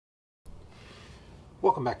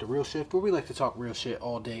Welcome back to Real Shift, where we like to talk real shit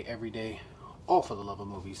all day, every day, all for the love of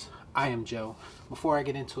movies. I am Joe. Before I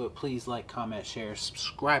get into it, please like, comment, share,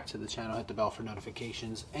 subscribe to the channel, hit the bell for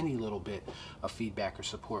notifications. Any little bit of feedback or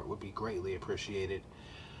support would be greatly appreciated.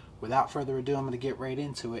 Without further ado, I'm going to get right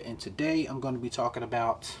into it. And today I'm going to be talking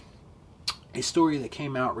about a story that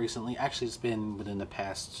came out recently. Actually, it's been within the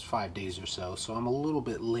past 5 days or so, so I'm a little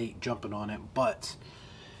bit late jumping on it, but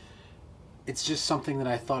it's just something that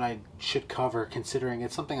I thought I should cover, considering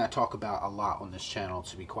it's something I talk about a lot on this channel,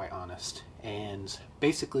 to be quite honest. And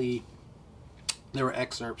basically, there were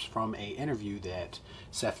excerpts from an interview that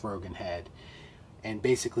Seth Rogen had, and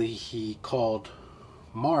basically he called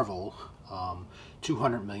Marvel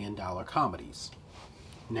 $200 million comedies.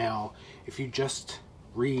 Now, if you just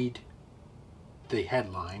read the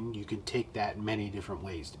headline, you can take that many different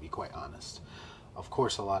ways, to be quite honest. Of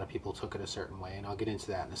course, a lot of people took it a certain way, and I'll get into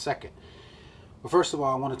that in a second. But first of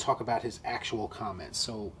all, I want to talk about his actual comments.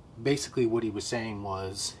 So basically what he was saying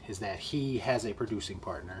is that he has a producing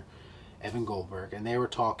partner, Evan Goldberg, and they were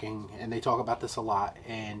talking, and they talk about this a lot,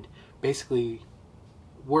 and basically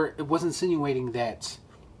it was insinuating that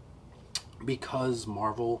because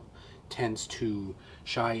Marvel tends to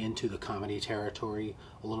shy into the comedy territory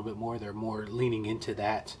a little bit more, they're more leaning into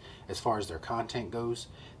that as far as their content goes,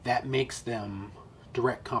 that makes them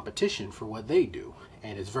direct competition for what they do.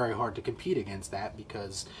 And it's very hard to compete against that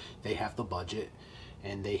because they have the budget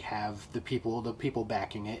and they have the people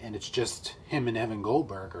backing it, and it's just him and Evan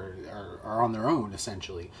Goldberg are on their own,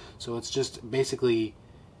 essentially. So it's just basically,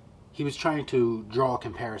 he was trying to draw a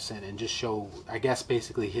comparison and just show, I guess,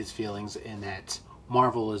 basically his feelings in that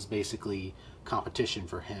Marvel is basically competition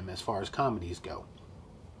for him as far as comedies go.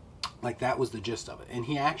 Like, that was the gist of it. And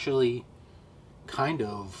he actually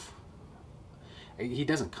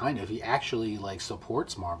he actually like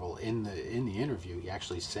supports Marvel in the interview. He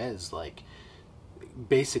actually says, like,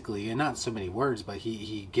 basically, in not so many words, but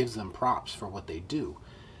he gives them props for what they do.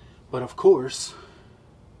 But of course,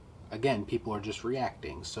 again, people are just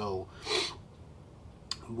reacting. So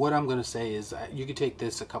what I'm going to say is, you could take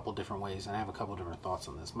this a couple different ways, and I have a couple different thoughts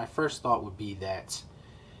on this. My first thought would be that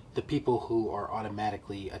the people who are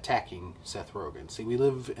automatically attacking Seth Rogen. See, we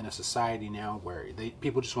live in a society now where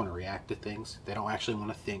people just want to react to things. They don't actually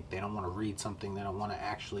want to think. They don't want to read something. They don't want to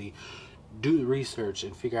actually do the research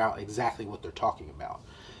and figure out exactly what they're talking about.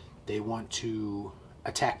 They want to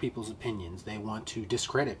attack people's opinions. They want to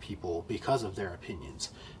discredit people because of their opinions.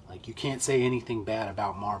 Like, you can't say anything bad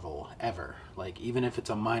about Marvel, ever. Like, even if it's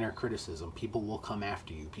a minor criticism, people will come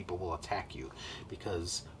after you. People will attack you.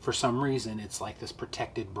 Because, for some reason, it's like this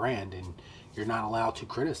protected brand, and you're not allowed to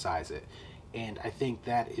criticize it. And I think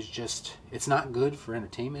that is just, it's not good for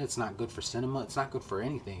entertainment. It's not good for cinema. It's not good for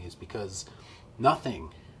anything. It's because nothing,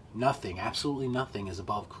 absolutely nothing is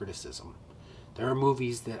above criticism. There are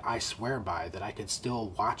movies that I swear by, that I could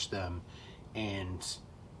still watch them and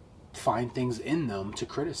find things in them to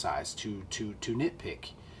criticize, to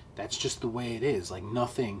nitpick. That's just the way it is. Like,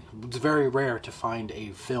 nothing, it's very rare to find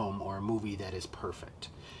a film or a movie that is perfect.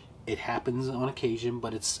 It happens on occasion,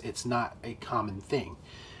 but it's not a common thing.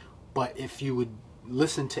 But if you would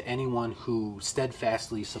listen to anyone who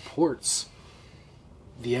steadfastly supports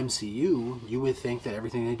the MCU, you would think that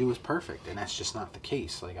everything they do is perfect, and that's just not the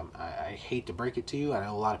case. Like, I hate to break it to you. I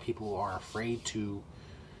know a lot of people are afraid to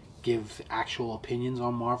give actual opinions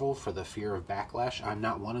on Marvel for the fear of backlash. I'm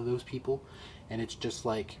not one of those people, and it's just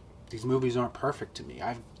like, these movies aren't perfect to me.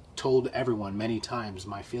 I've told everyone many times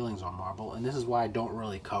my feelings on Marvel, and this is why I don't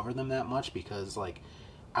really cover them that much, because, like,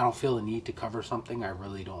 I don't feel the need to cover something I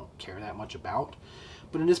really don't care that much about.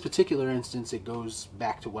 But in this particular instance, it goes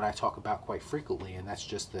back to what I talk about quite frequently, and that's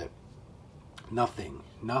just that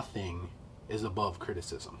nothing is above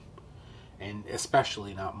criticism. And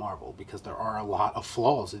especially not Marvel, because there are a lot of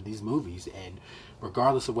flaws in these movies, and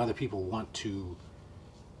regardless of whether people want to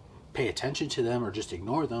pay attention to them or just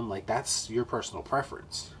ignore them, like, that's your personal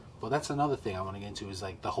preference. Well, that's another thing I want to get into, is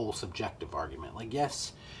like the whole subjective argument. Like,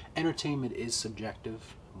 yes, entertainment is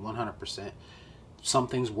subjective, 100%. Some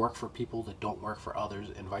things work for people that don't work for others,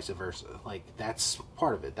 and vice versa. Like, that's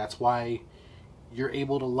part of it. That's why you're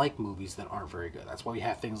able to like movies that aren't very good. That's why we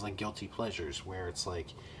have things like guilty pleasures, where it's like,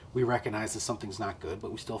 we recognize that something's not good,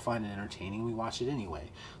 but we still find it entertaining, we watch it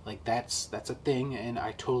anyway. Like, that's a thing, and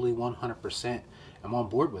I totally 100% am on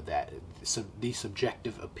board with that. So, the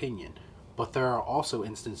subjective opinion. But there are also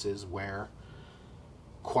instances where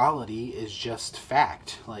quality is just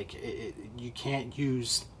fact. Like, you can't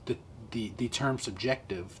use the term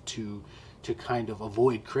subjective to kind of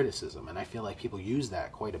avoid criticism, and I feel like people use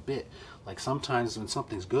that quite a bit. Like, sometimes when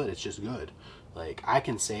something's good, it's just good. Like, I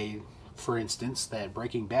can say for instance, that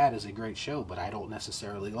Breaking Bad is a great show, but I don't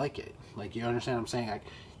necessarily like it. Like, you understand what I'm saying? Like,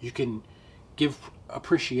 you can give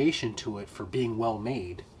appreciation to it for being well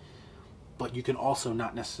made, but you can also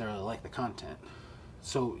not necessarily like the content.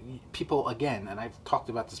 So people, again, and I've talked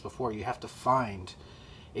about this before, you have to find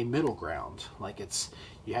a middle ground. Like,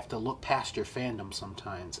 you have to look past your fandom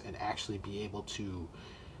sometimes and actually be able to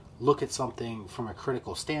look at something from a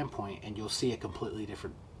critical standpoint, and you'll see a completely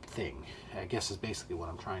different thing, I guess, is basically what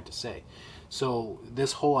I'm trying to say. So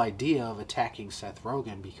this whole idea of attacking Seth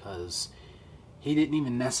Rogen because he didn't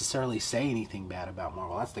even necessarily say anything bad about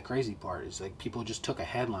Marvel. That's the crazy part. Is like people just took a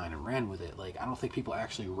headline and ran with it. Like, I don't think people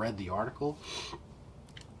actually read the article,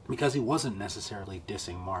 because he wasn't necessarily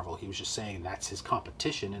dissing Marvel. He was just saying that's his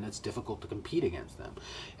competition and it's difficult to compete against them.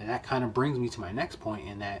 And that kind of brings me to my next point,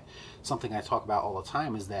 in that something I talk about all the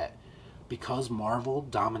time is that because Marvel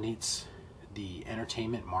dominates the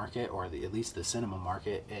entertainment market, or at least the cinema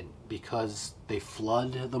market, and because they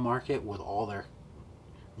flood the market with all their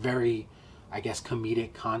very, I guess,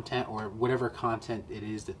 comedic content, or whatever content it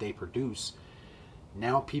is that they produce,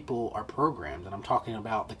 now people are programmed, and I'm talking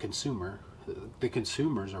about the consumer. The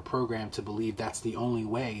consumers are programmed to believe that's the only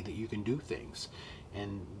way that you can do things,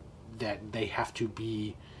 and that they have to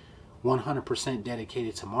be 100%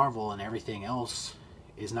 dedicated to Marvel, and everything else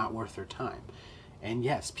is not worth their time. And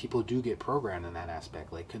yes, people do get programmed in that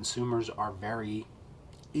aspect. Like, consumers are very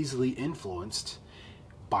easily influenced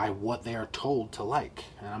by what they are told to like.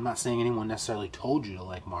 And I'm not saying anyone necessarily told you to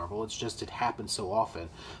like Marvel, it's just it happens so often.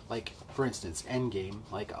 Like, for instance, Endgame,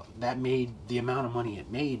 like, that made the amount of money it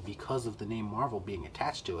made because of the name Marvel being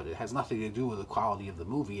attached to it. It has nothing to do with the quality of the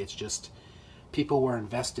movie. It's just people were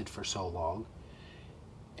invested for so long,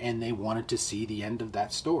 and they wanted to see the end of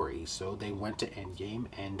that story, so they went to Endgame,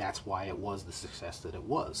 and that's why it was the success that it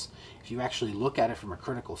was. If you actually look at it from a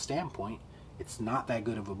critical standpoint, it's not that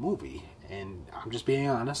good of a movie. And I'm just being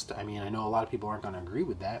honest. I mean, I know a lot of people aren't going to agree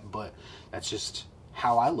with that, but that's just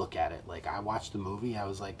how I look at it. Like, I watched the movie, I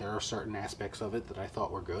was like, there are certain aspects of it that I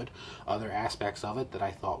thought were good, other aspects of it that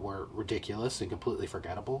I thought were ridiculous and completely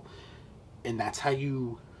forgettable. And that's how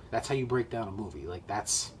you break down a movie. Like,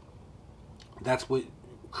 that's what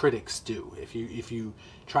critics do. If you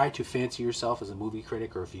try to fancy yourself as a movie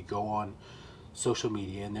critic, or if you go on social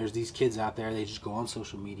media, and there's these kids out there, they just go on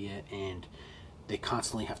social media and they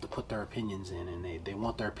constantly have to put their opinions in, and they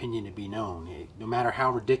want their opinion to be known, no matter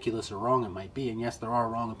how ridiculous or wrong it might be. And yes, there are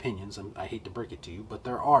wrong opinions, and I hate to break it to you, but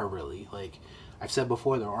there are, really. Like I've said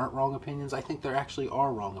before, there aren't wrong opinions. I think there actually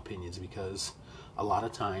are wrong opinions, because a lot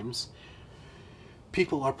of times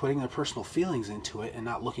people are putting their personal feelings into it and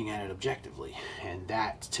not looking at it objectively, and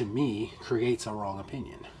that, to me, creates a wrong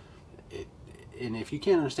opinion. And if you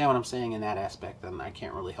can't understand what I'm saying in that aspect, then I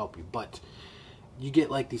can't really help you. But you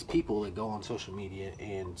get like these people that go on social media,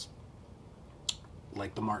 and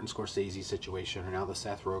like the Martin Scorsese situation, or now the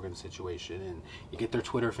Seth Rogen situation, and you get their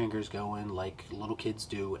Twitter fingers going like little kids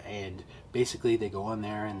do, and basically they go on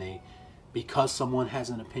there and because someone has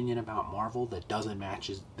an opinion about Marvel that doesn't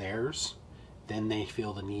match theirs, then they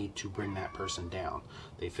feel the need to bring that person down.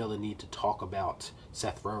 They feel the need to talk about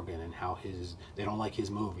Seth Rogen and how they don't like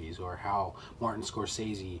his movies, or how Martin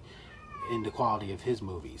Scorsese in the quality of his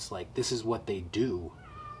movies. Like, this is what they do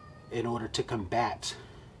in order to combat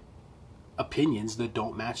opinions that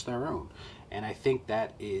don't match their own. And I think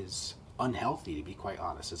that is unhealthy, to be quite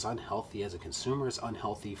honest. It's unhealthy as a consumer. It's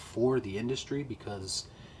unhealthy for the industry, because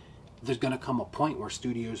there's going to come a point where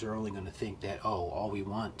studios are only going to think that, oh, all we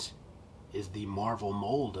want is the Marvel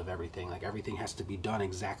mold of everything. Like, everything has to be done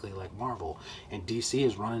exactly like Marvel. And DC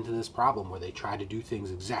has run into this problem where they try to do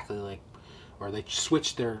things exactly like, or they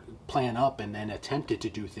switched their plan up and then attempted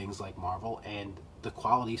to do things like Marvel, and the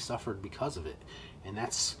quality suffered because of it. And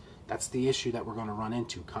that's the issue that we're going to run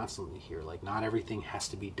into constantly here. Like, not everything has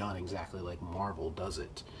to be done exactly like Marvel does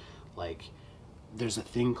it. Like, there's a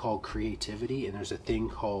thing called creativity, and there's a thing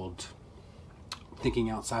called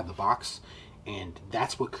thinking outside the box. And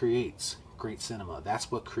that's what creates great cinema.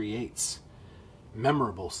 That's what creates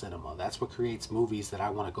memorable cinema. That's what creates movies that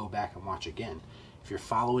I want to go back and watch again. If you're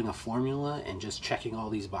following a formula and just checking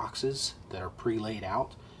all these boxes that are pre-laid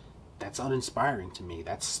out, that's uninspiring to me.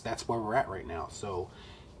 That's where we're at right now. So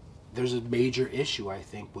there's a major issue, I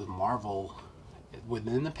think, with Marvel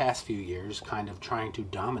within the past few years kind of trying to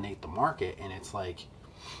dominate the market. And it's like,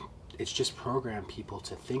 it's just programmed people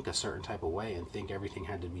to think a certain type of way and think everything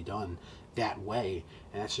had to be done that way,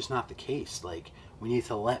 and that's just not the case. Like, we need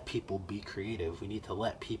to let people be creative. We need to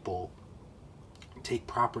let people take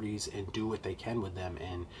properties and do what they can with them,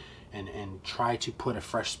 and try to put a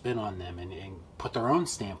fresh spin on them, and put their own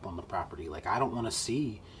stamp on the property. Like, I don't want to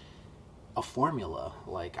see a formula.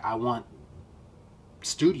 Like, I want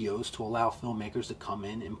studios to allow filmmakers to come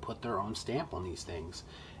in and put their own stamp on these things.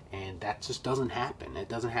 And that just doesn't happen. It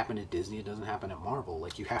doesn't happen at Disney. It doesn't happen at Marvel.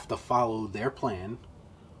 Like, you have to follow their plan,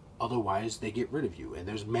 otherwise they get rid of you. And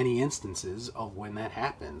there's many instances of when that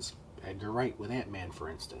happens. Edgar Wright with Ant-Man, for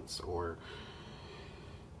instance, or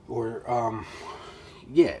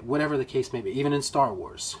yeah, whatever the case may be. Even in Star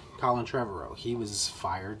Wars, Colin Trevorrow, he was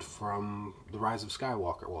fired from The Rise of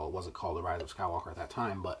Skywalker. Well, it wasn't called The Rise of Skywalker at that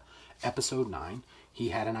time, but Episode 9, he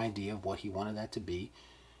had an idea of what he wanted that to be.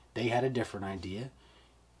 They had a different idea.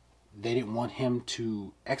 They didn't want him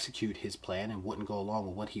to execute his plan and wouldn't go along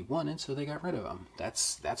with what he wanted, so they got rid of him.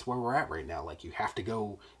 That's where we're at right now. Like, you have to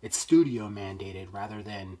go, it's studio mandated rather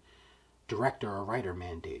than director or writer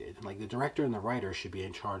mandated. Like, the director and the writer should be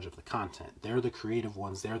in charge of the content. They're the creative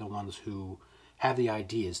ones. They're the ones who have the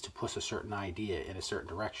ideas to push a certain idea in a certain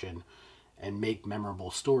direction and make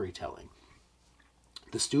memorable storytelling.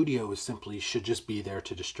 The studio is simply should just be there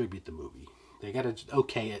to distribute the movie. They got to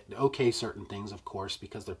okay certain things, of course,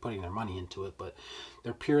 because they're putting their money into it, but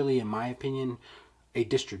they're purely, in my opinion, a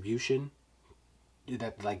distribution.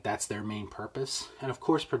 That's their main purpose. And of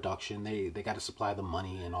course, production, they got to supply the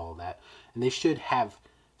money and all of that. And they should have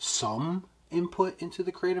some input into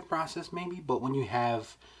the creative process, maybe, but when you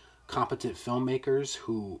have competent filmmakers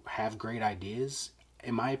who have great ideas,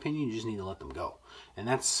 in my opinion, you just need to let them go. And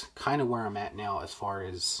that's kind of where I'm at now as far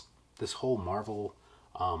as this whole Marvel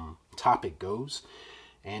topic goes.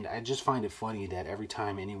 And I just find it funny that every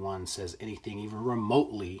time anyone says anything even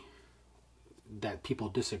remotely that people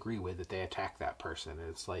disagree with, that they attack that person. And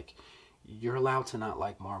it's like, you're allowed to not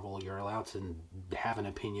like Marvel. You're allowed to have an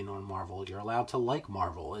opinion on Marvel. You're allowed to like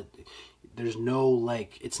Marvel. There's no,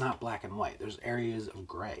 like, it's not black and white. There's areas of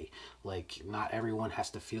gray. Like, not everyone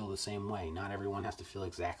has to feel the same way. Not everyone has to feel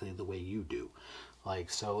exactly the way you do.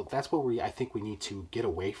 Like, so that's what I think we need to get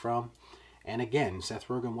away from. And again, Seth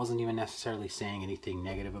Rogen wasn't even necessarily saying anything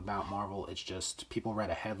negative about Marvel. It's just people read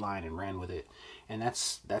a headline and ran with it. And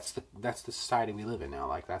that's the society we live in now.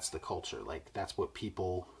 Like, that's the culture. Like, that's what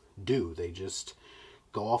people do. They just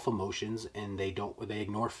go off emotions and they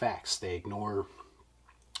ignore facts. They ignore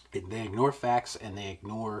facts, and they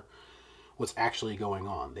ignore what's actually going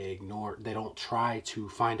on. They don't try to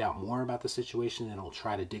find out more about the situation. They don't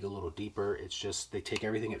try to dig a little deeper. It's just they take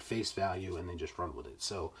everything at face value and they just run with it.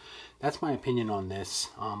 So that's my opinion on this.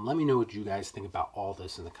 Let me know what you guys think about all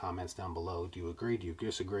this in the comments down below. Do you agree? Do you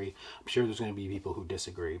disagree? I'm sure there's going to be people who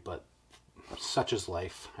disagree, but such is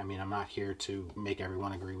life. I mean, I'm not here to make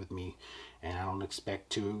everyone agree with me, and I don't expect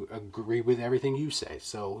to agree with everything you say.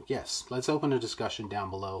 So yes, let's open a discussion down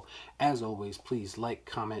below. As always, please like,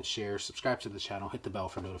 comment, share, subscribe to the channel, hit the bell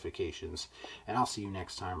for notifications, and I'll see you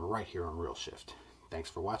next time right here on Real Shift. Thanks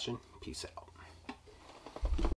for watching. Peace out.